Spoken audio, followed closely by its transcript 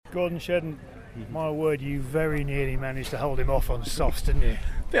Gordon Shedden, my word, you very nearly managed to hold him off on softs, didn't you?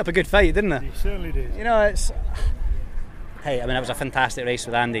 Put up a good fight, didn't it? You certainly did. You know, it's... Hey, I mean, it was a fantastic race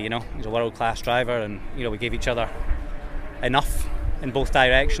with Andy, you know. He's a world-class driver and, you know, we gave each other enough in both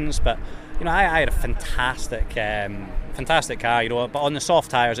directions. But, you know, I had a fantastic car, you know. But on the soft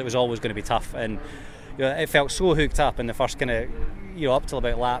tyres, it was always going to be tough. And, you know, it felt so hooked up in the first kind of, you know, up till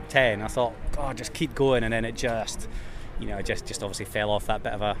about lap 10. I thought, God, just keep going. And then it just, you know, it just obviously fell off that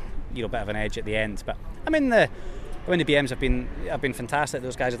bit of an edge at the end. But, I mean, the BMs have been fantastic.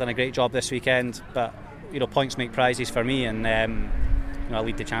 Those guys have done a great job this weekend. But, you know, points make prizes for me, and you know, I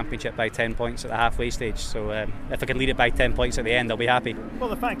lead the championship by 10 points at the halfway stage. So if I can lead it by 10 points at the end, I'll be happy. Well,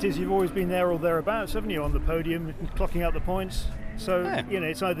 the fact is, you've always been there or thereabouts, haven't you, on the podium, clocking out the points. So yeah. You know,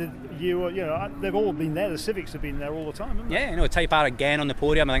 it's either you or, you know, they've all been there. The Civics have been there all the time, haven't they? Yeah, you know, Type R again on the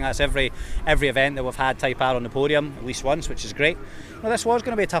podium. I think that's every event that we've had Type R on the podium at least once, which is great. Well, this was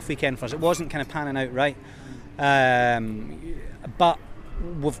going to be a tough weekend for us. It wasn't kind of panning out right, but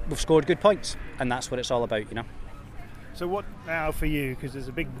we've scored good points, and that's what it's all about, you know. So what now for you? Because there's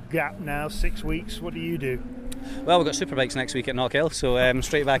a big gap now, 6 weeks. What do you do? Well, we've got Superbikes next week at Knockhill, so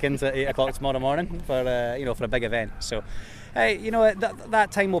straight back into 8 o'clock tomorrow morning for you know, for a big event. So, you know,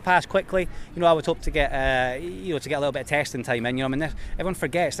 that time will pass quickly. You know, I would hope to get you know, to get a little bit of testing time in. You know, I mean, everyone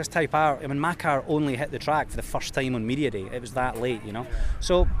forgets this Type R. I mean, my car only hit the track for the first time on media day. It was that late, you know.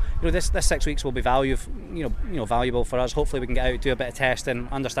 So, you know, this 6 weeks will be valuable for us. Hopefully, we can get out, do a bit of testing,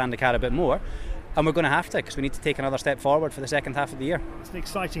 understand the car a bit more. And we're going to have to, because we need to take another step forward for the second half of the year. It's an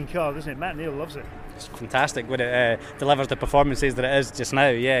exciting car, isn't it? Matt Neal loves it. It's fantastic when it delivers the performances that it is just now.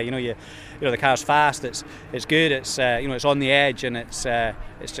 Yeah, you know, the car's fast. It's good. It's you know, it's on the edge, and it's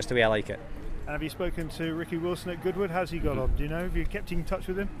just the way I like it. And have you spoken to Ricky Wilson at Goodwood? How's he got on? Do you know? Have you kept in touch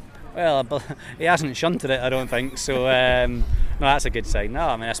with him? Well, he hasn't shunted it, I don't think. So no, that's a good sign. No,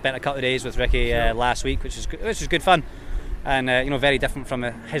 I mean, I spent a couple of days with Ricky last week, which was good fun. And you know, very different from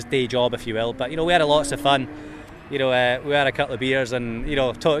his day job, if you will. But you know, we had lots of fun. You know, we had a couple of beers and, you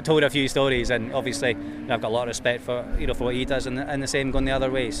know, told a few stories. And obviously, you know, I've got a lot of respect for, you know, for what he does, and the same going the other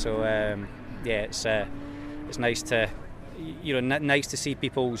way. So yeah, it's nice to, you know, nice to see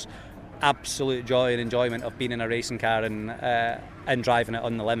people's absolute joy and enjoyment of being in a racing car and driving it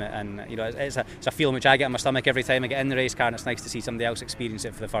on the limit. And you know, it's a feeling which I get in my stomach every time I get in the race car, and it's nice to see somebody else experience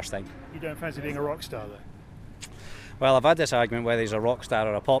it for the first time. You don't fancy being a rock star, though? Well, I've had this argument whether he's a rock star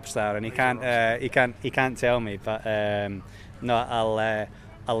or a pop star, and he can't tell me. But no,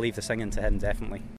 I'll leave the singing to him, definitely.